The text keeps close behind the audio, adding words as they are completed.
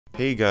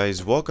Hey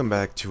guys, welcome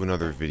back to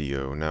another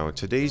video. Now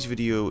today's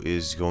video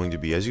is going to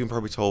be, as you can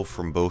probably tell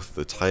from both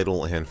the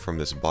title and from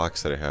this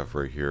box that I have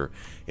right here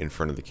in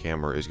front of the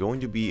camera, is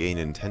going to be a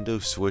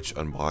Nintendo Switch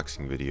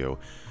unboxing video.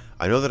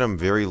 I know that I'm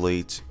very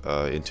late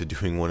into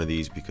doing one of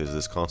these because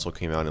this console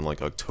came out in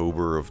like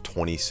October of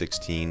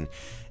 2016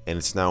 and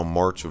it's now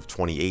March of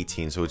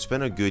 2018, so it's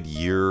been a good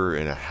year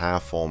and a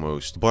half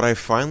almost. But I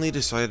finally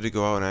decided to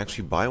go out and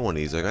actually buy one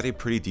of these. I got a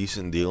pretty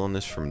decent deal on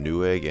this from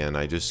Newegg, and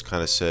I just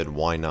kind of said,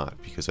 why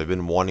not? Because I've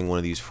been wanting one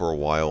of these for a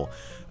while.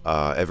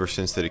 Ever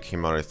since that it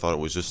came out, I thought it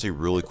was just a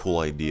really cool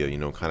idea, you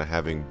know, kind of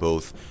having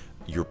both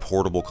your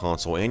portable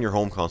console and your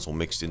home console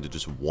mixed into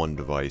just one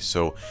device.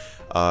 So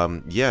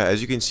yeah,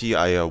 as you can see,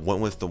 I went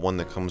with the one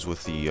that comes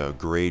with the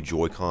gray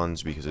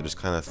Joy-Cons because I just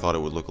kind of thought it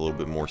would look a little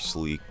bit more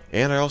sleek.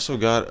 And I also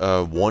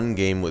got one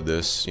game with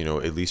this, you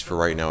know, at least for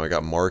right now. I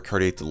got Mario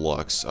Kart 8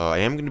 Deluxe. I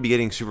am going to be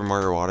getting Super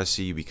Mario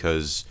Odyssey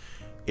because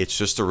it's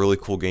just a really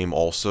cool game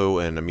also.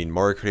 And I mean,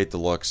 Mario Kart 8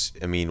 Deluxe,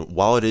 I mean,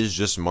 while it is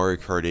just Mario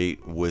Kart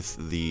 8 with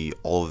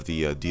all of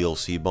the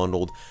DLC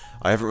bundled,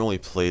 I haven't really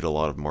played a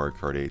lot of Mario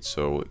Kart 8,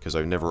 so because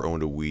I've never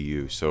owned a Wii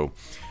U. So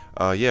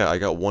yeah, I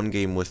got one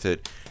game with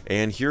it,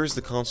 and here's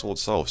the console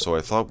itself. So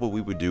I thought what we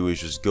would do is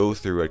just go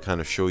through, I'd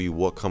kind of show you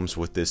what comes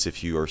with this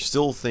if you are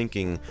still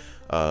thinking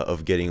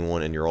of getting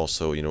one and you're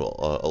also, you know,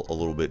 a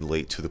little bit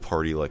late to the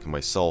party like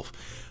myself.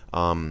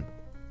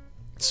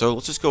 So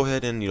let's just go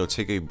ahead and, you know,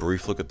 take a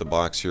brief look at the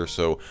box here.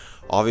 So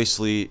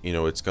obviously, you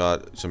know, it's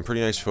got some pretty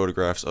nice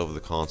photographs of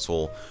the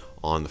console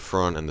on the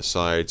front and the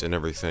sides, and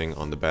everything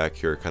on the back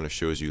here kind of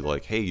shows you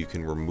like, hey, you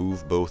can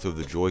remove both of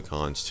the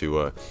Joy-Cons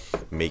to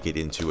make it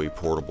into a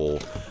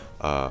portable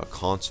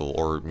console,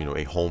 or, you know,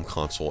 a home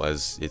console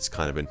as it's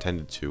kind of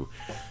intended to.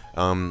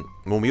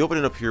 When we open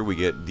it up here, we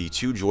get the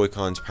two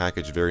Joy-Cons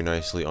packaged very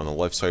nicely on the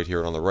left side here,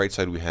 and on the right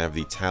side we have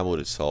the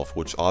tablet itself,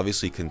 which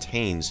obviously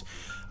contains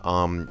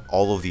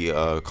all of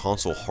the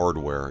console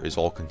hardware is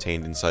all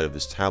contained inside of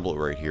this tablet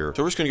right here.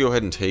 So we're just going to go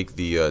ahead and take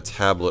the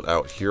tablet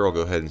out here. I'll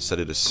go ahead and set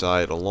it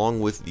aside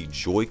along with the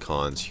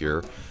Joy-Cons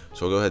here.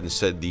 So I'll go ahead and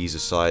set these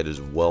aside as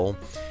well.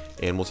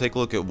 And we'll take a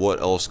look at what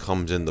else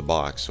comes in the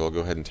box. So I'll go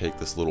ahead and take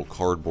this little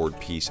cardboard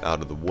piece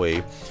out of the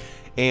way.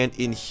 And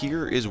in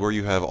here is where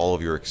you have all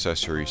of your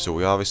accessories. So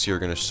we obviously are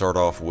going to start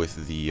off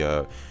with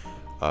the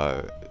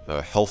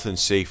health and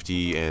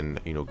safety and,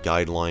 you know,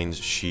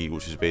 guidelines sheet,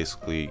 which is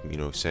basically, you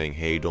know, saying,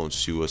 hey, don't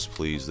sue us,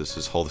 please. This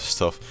is all the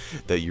stuff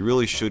that you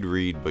really should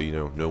read, but, you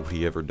know,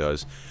 nobody ever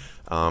does.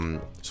 So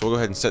we'll go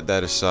ahead and set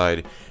that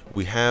aside.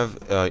 We have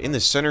in the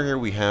center here,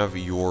 we have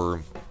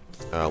your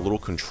little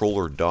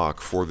controller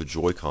dock for the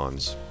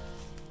Joy-Cons.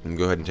 And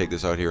go ahead and take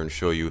this out here and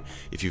show you,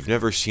 if you've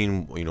never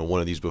seen, you know, one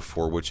of these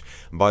before, which,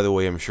 by the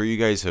way, I'm sure you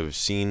guys have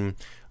seen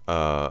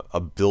a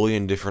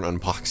billion different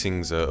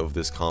unboxings of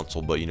this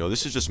console, but, you know,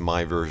 this is just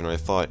my version. I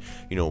thought,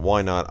 you know,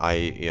 why not?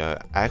 I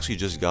actually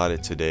just got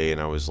it today, and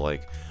I was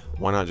like,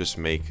 why not just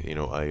make, you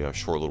know, a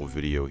short little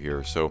video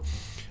here? So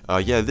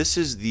yeah, this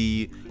is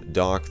the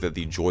dock that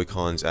the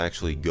Joy-Cons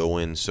actually go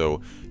in,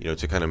 so, you know,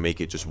 to kind of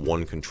make it just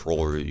one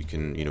controller that you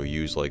can, you know,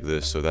 use like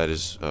this. So that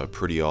is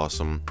pretty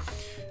awesome.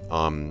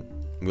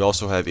 We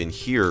also have in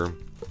here,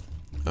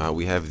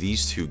 we have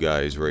these two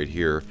guys right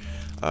here.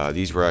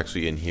 These were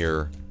actually in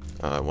here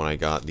when I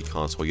got the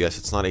console. Yes,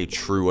 it's not a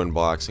true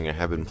unboxing. I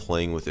have been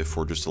playing with it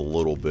for just a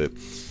little bit.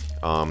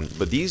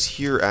 But these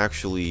here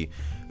actually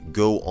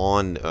go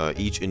on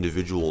each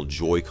individual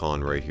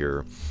Joy-Con right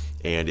here.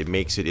 And it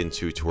makes it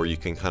into where you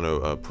can kind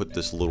of put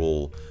this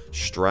little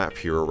strap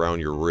here around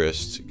your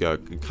wrist.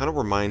 It kind of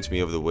reminds me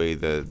of the way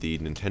that the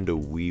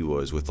Nintendo Wii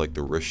was with like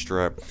the wrist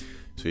strap.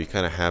 So you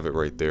kind of have it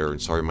right there. And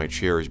sorry, my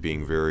chair is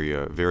being very,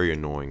 very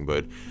annoying.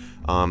 But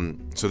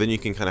so then you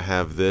can kind of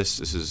have this.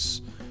 This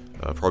is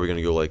probably going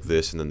to go like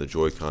this, and then the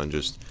Joy-Con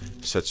just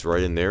sets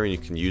right in there, and you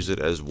can use it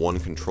as one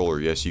controller.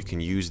 Yes, you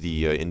can use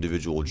the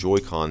individual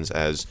Joy-Cons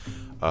as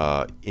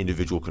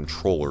individual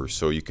controllers,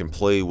 so you can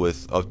play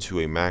with up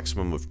to a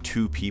maximum of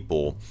 2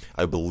 people,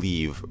 I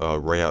believe,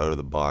 right out of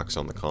the box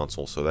on the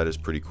console. So that is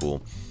pretty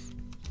cool.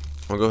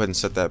 I'll go ahead and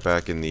set that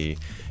back in the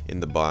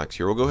box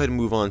here. We'll go ahead and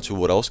move on to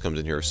what else comes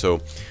in here. So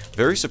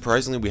very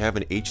surprisingly, we have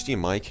an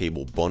HDMI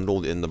cable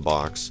bundled in the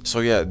box. So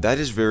yeah, that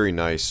is very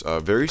nice.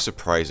 Very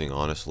surprising,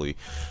 honestly.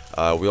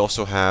 We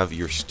also have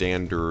your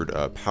standard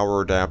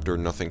power adapter.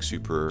 Nothing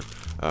super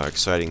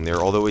exciting there,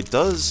 although it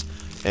does,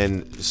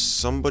 and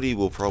somebody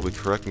will probably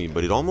correct me,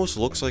 but it almost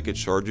looks like it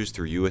charges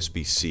through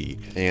USB-C,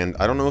 and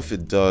I don't know if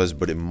it does,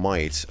 but it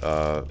might.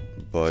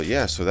 But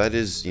yeah, so that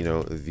is, you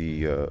know,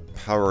 the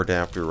power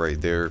adapter right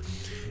there.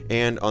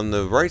 And on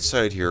the right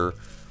side here,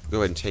 go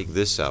ahead and take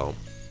this out.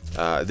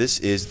 This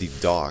is the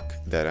dock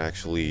that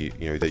actually,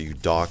 you know, that you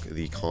dock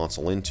the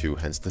console into,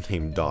 hence the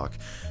name dock.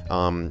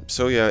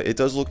 So yeah, it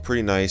does look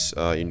pretty nice.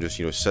 It just,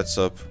 you know, sets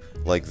up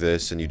like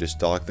this, and you just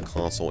dock the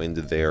console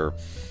into there.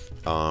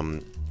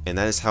 And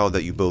that is how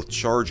that you both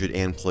charge it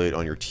and play it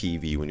on your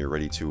TV when you're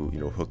ready to, you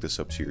know, hook this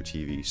up to your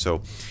TV.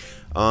 So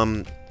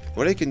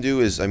what I can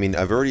do is, I mean,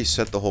 I've already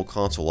set the whole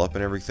console up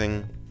and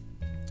everything.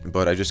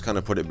 but I just kind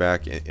of put it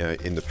back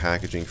in the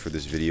packaging for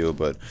this video.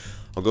 But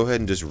I'll go ahead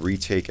and just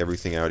retake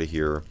everything out of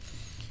here,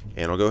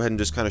 and I'll go ahead and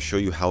just kind of show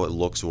you how it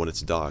looks when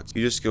it's docked.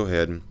 You just go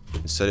ahead and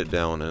set it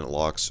down, and it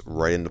locks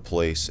right into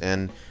place.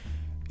 And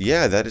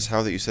yeah, that is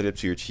how that you set it up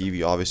to your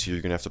TV. Obviously,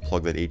 you're gonna have to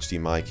plug that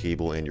HDMI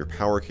cable and your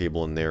power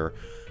cable in there,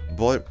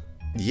 but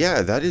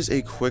yeah, that is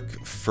a quick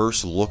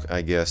first look,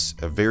 I guess,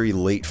 a very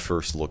late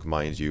first look,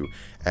 mind you,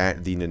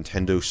 at the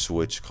Nintendo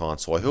Switch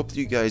console. I hope that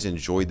you guys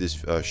enjoyed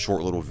this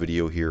short little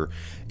video here.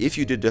 If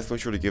you did, definitely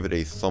be sure to give it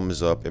a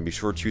thumbs up, and be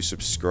sure to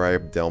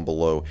subscribe down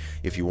below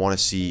if you want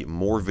to see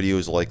more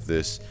videos like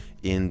this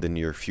in the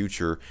near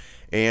future.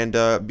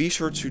 And be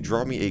sure to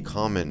drop me a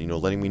comment,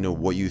 letting me know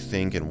what you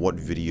think and what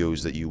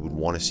videos that you would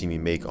want to see me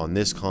make on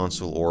this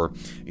console, or,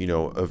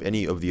 of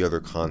any of the other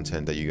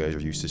content that you guys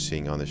are used to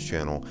seeing on this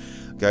channel.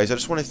 Guys, I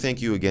just want to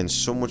thank you again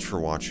so much for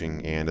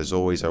watching, and as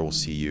always, I will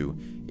see you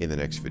in the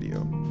next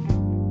video.